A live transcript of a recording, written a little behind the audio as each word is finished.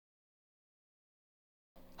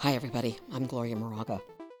Hi, everybody. I'm Gloria Moraga.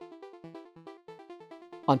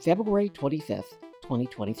 On February 25th,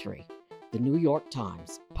 2023, the New York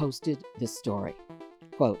Times posted this story.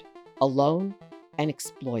 Quote, "Alone and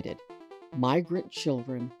exploited, migrant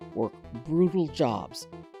children work brutal jobs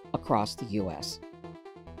across the U.S."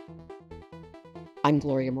 I'm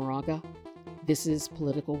Gloria Moraga. This is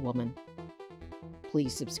Political Woman.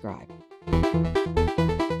 Please subscribe.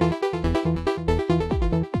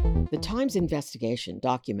 The Times investigation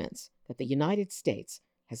documents that the United States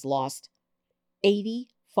has lost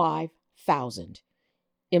 85,000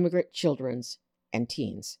 immigrant children and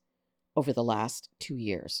teens over the last 2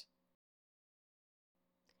 years.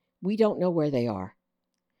 We don't know where they are.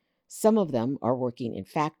 Some of them are working in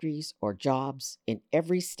factories or jobs in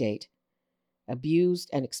every state, abused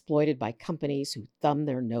and exploited by companies who thumb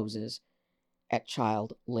their noses at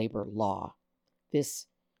child labor law. This,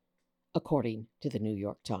 according to the New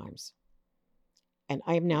York Times. And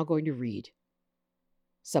I am now going to read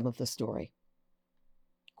some of the story.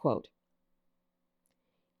 Quote,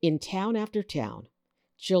 "In town after town,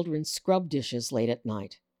 children scrub dishes late at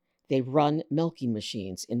night. They run milking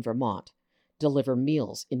machines in Vermont, deliver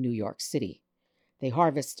meals in New York City. They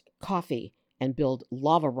harvest coffee and build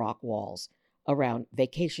lava rock walls around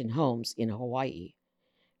vacation homes in Hawaii.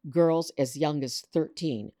 Girls as young as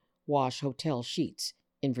 13 wash hotel sheets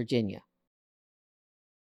in Virginia.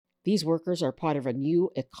 These workers are part of a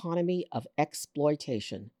new economy of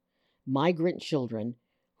exploitation. Migrant children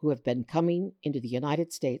who have been coming into the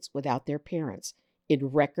United States without their parents in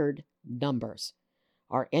record numbers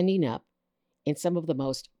are ending up in some of the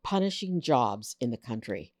most punishing jobs in the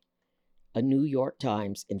country," a New York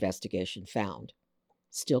Times investigation found.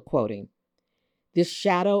 Still quoting, "This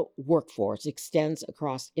shadow workforce extends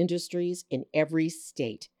across industries in every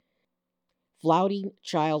state, flouting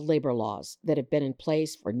child labor laws that have been in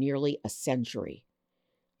place for nearly a century.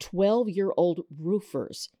 12-year-old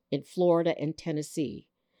roofers in Florida and Tennessee,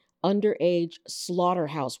 underage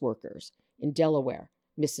slaughterhouse workers in Delaware,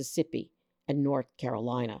 Mississippi, and North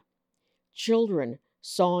Carolina, children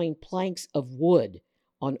sawing planks of wood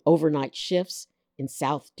on overnight shifts in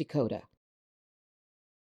South Dakota.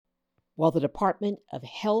 While the Department of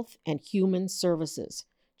Health and Human Services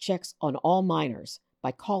checks on all minors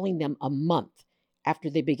by calling them a month after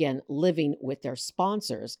they begin living with their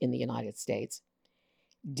sponsors in the United States,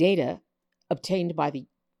 data obtained by the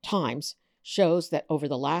Times shows that over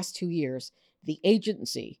the last 2 years, the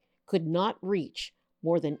agency could not reach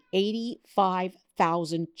more than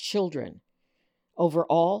 85,000 children.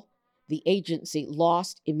 Overall, the agency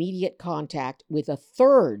lost immediate contact with a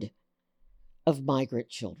third of migrant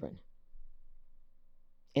children."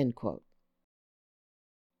 End quote.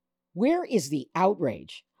 Where is the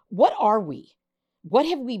outrage? What are we? What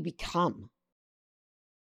have we become?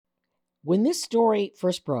 When this story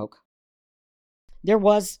first broke, there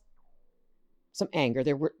was some anger.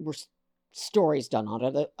 There were stories done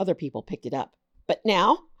on it. Other people picked it up. But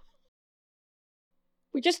now,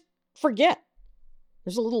 we just forget.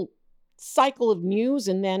 There's a little cycle of news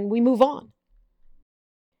and then we move on.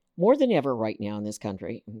 More than ever right now in this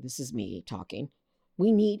country, and this is me talking,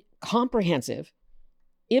 we need comprehensive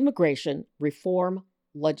immigration reform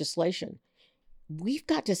legislation. We've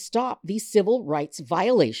got to stop these civil rights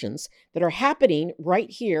violations that are happening right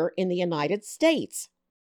here in the United States.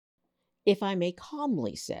 If I may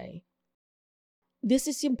calmly say, this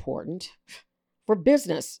is important for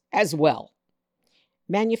business as well.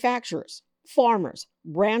 Manufacturers, farmers,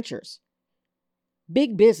 ranchers,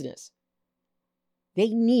 big business,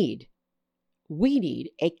 we need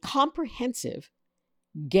a comprehensive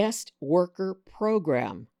guest worker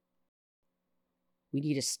program. We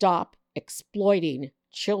need to stop exploiting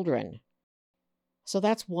children. So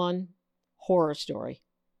that's one horror story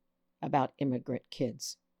about immigrant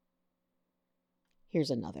kids.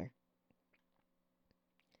 Here's another.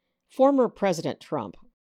 Former President Trump,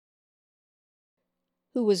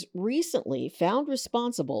 who was recently found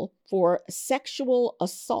responsible for sexual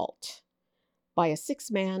assault by a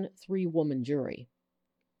 6-man, 3-woman jury,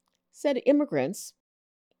 said immigrants,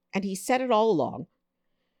 and he said it all along,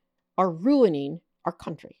 are ruining our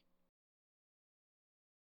country.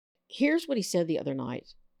 Here's what he said the other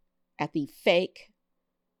night at the fake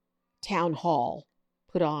town hall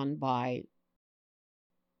put on by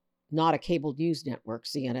not a cable news network,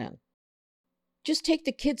 CNN. "Just take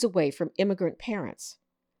the kids away from immigrant parents.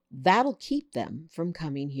 That'll keep them from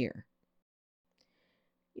coming here."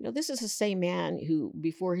 You know, this is the same man who,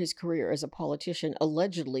 before his career as a politician,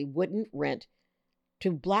 allegedly wouldn't rent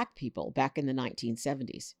to Black people back in the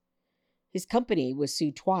 1970s. His company was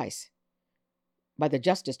sued twice by the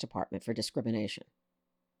Justice Department for discrimination.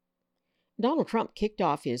 Donald Trump kicked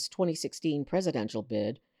off his 2016 presidential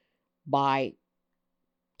bid by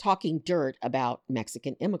talking dirt about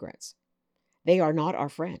Mexican immigrants. They are not our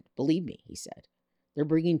friend, believe me, he said. They're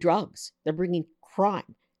bringing drugs. They're bringing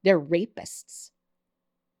crime. They're rapists.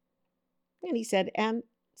 And he said, and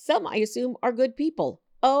some, I assume, are good people.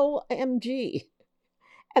 OMG.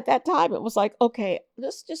 At that time, it was like, okay,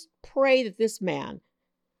 let's just pray that this man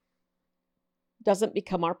doesn't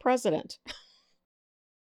become our president.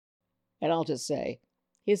 And I'll just say,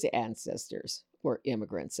 his ancestors were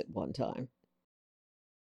immigrants at one time.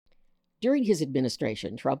 During his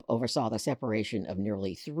administration, Trump oversaw the separation of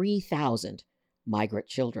nearly 3,000 migrant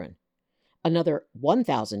children. Another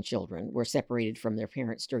 1,000 children were separated from their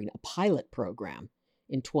parents during a pilot program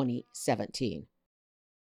in 2017.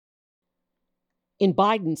 In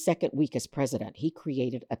Biden's second week as president, he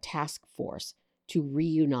created a task force to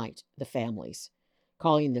reunite the families,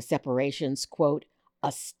 calling the separations, quote,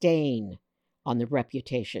 a stain on the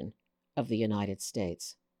reputation of the United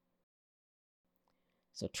States.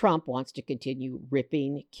 So Trump wants to continue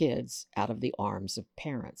ripping kids out of the arms of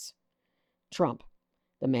parents. Trump,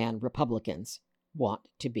 the man Republicans want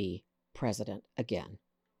to be president again,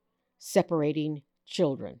 separating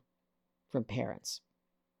children from parents.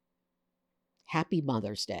 Happy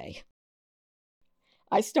Mother's Day.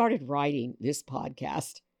 I started writing this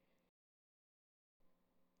podcast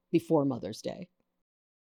before Mother's Day.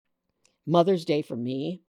 Mother's Day for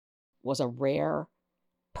me was a rare,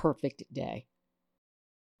 perfect day.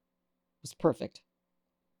 It was perfect.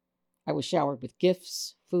 I was showered with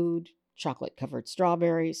gifts, food, chocolate-covered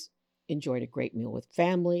strawberries, enjoyed a great meal with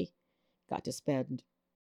family, got to spend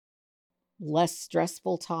less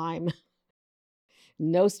stressful time,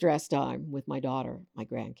 no stress time with my daughter, my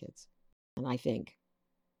grandkids. And I think,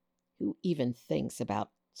 who even thinks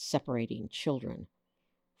about separating children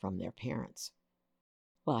from their parents?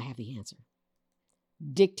 Well, I have the answer.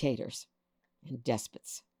 Dictators and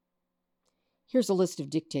despots. Here's a list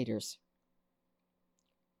of dictators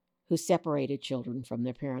who separated children from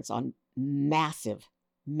their parents on massive,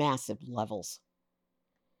 massive levels.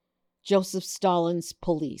 Joseph Stalin's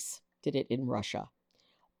police did it in Russia.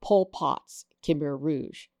 Pol Pot's Khmer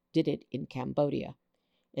Rouge did it in Cambodia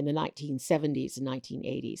in the 1970s and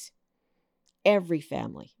 1980s. Every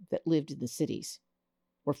family that lived in the cities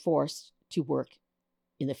were forced to work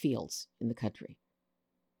in the fields in the country.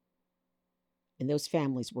 And those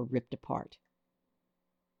families were ripped apart.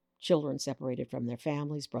 Children separated from their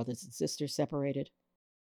families, brothers and sisters separated.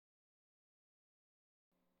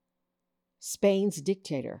 Spain's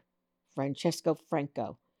dictator, Francisco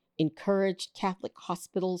Franco, encouraged Catholic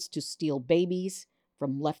hospitals to steal babies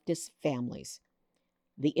from leftist families.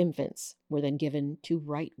 The infants were then given to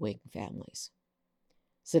right-wing families.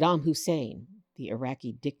 Saddam Hussein, the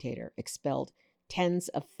Iraqi dictator, expelled tens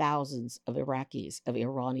of thousands of Iraqis of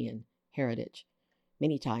Iranian heritage,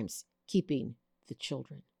 many times keeping the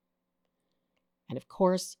children. And of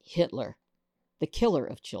course, Hitler, the killer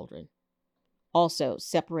of children, also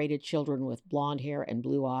separated children with blonde hair and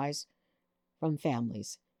blue eyes from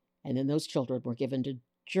families, and then those children were given to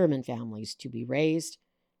German families to be raised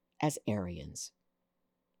as Aryans.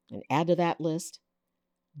 And add to that list,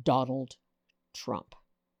 Donald Trump.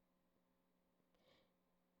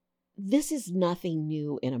 This is nothing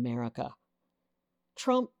new in America.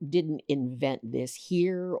 Trump didn't invent this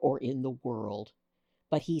here or in the world,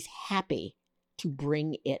 but he's happy to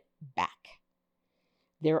bring it back.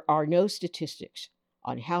 There are no statistics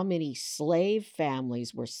on how many slave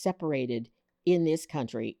families were separated in this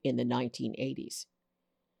country in the 1980s.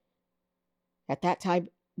 At that time,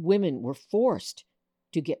 women were forced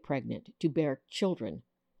to get pregnant, to bear children,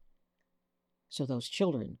 so those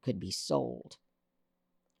children could be sold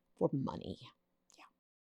for money. Yeah.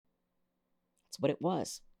 That's what it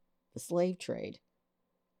was. The slave trade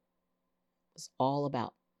was all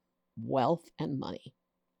about wealth and money.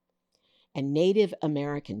 And Native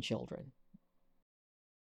American children.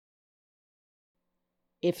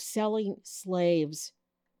 If selling slaves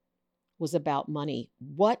was about money,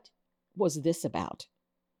 what was this about?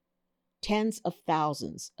 Tens of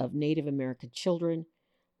thousands of Native American children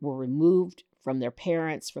were removed from their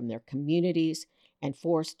parents, from their communities, and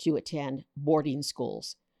forced to attend boarding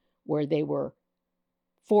schools where they were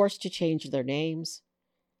forced to change their names.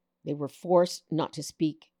 They were forced not to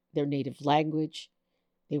speak their native language.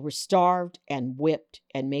 They were starved and whipped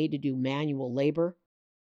and made to do manual labor.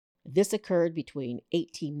 This occurred between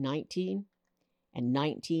 1819 and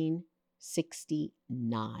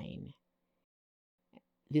 1969.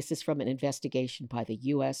 This is from an investigation by the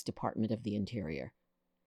U.S. Department of the Interior.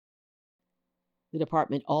 The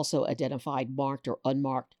department also identified marked or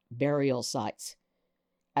unmarked burial sites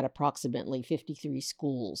at approximately 53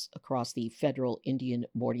 schools across the federal Indian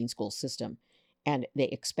boarding school system, and they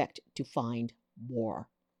expect to find more.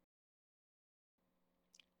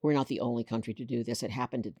 We're not the only country to do this. It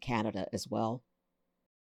happened in Canada as well.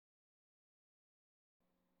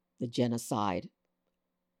 The genocide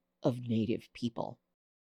of Native people.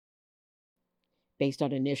 Based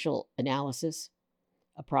on initial analysis,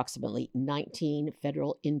 approximately 19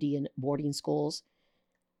 federal Indian boarding schools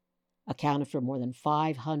accounted for more than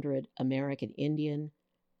 500 American Indian,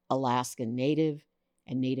 Alaskan Native,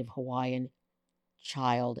 and Native Hawaiian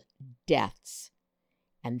child deaths,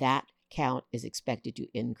 and that count is expected to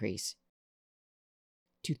increase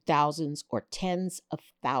to thousands or tens of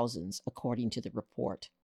thousands, according to the report.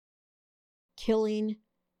 Killing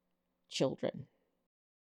children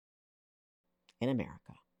in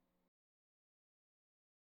America.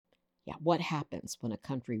 Yeah, what happens when a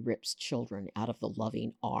country rips children out of the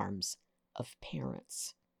loving arms of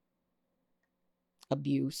parents?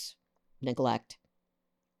 Abuse, neglect,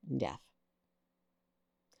 and death.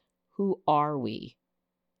 Who are we?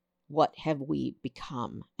 What have we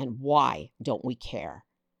become? And why don't we care?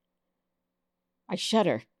 I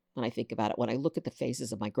shudder when I think about it, when I look at the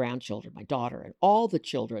faces of my grandchildren, my daughter, and all the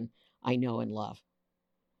children I know and love.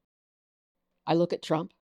 I look at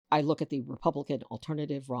Trump. I look at the Republican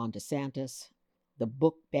alternative, Ron DeSantis, the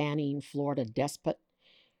book-banning Florida despot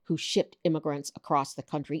who shipped immigrants across the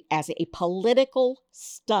country as a political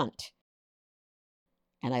stunt.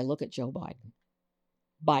 And I look at Joe Biden.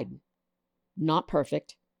 Biden, not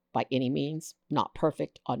perfect by any means, not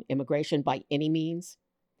perfect on immigration by any means,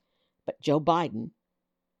 but Joe Biden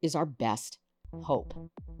is our best hope.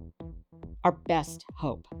 Our best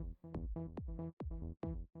hope.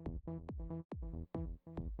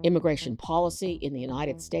 Immigration policy in the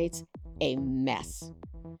United States, a mess.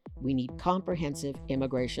 We need comprehensive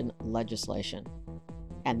immigration legislation.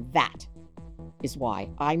 And that is why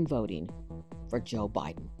I'm voting for Joe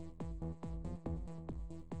Biden.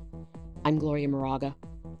 I'm Gloria Moraga.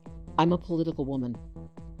 I'm a political woman.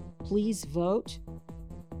 Please vote.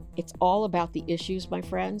 It's all about the issues, my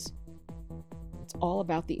friends. It's all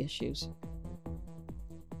about the issues.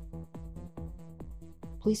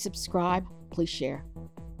 Please subscribe. Please share.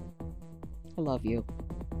 I love you.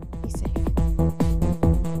 Be safe.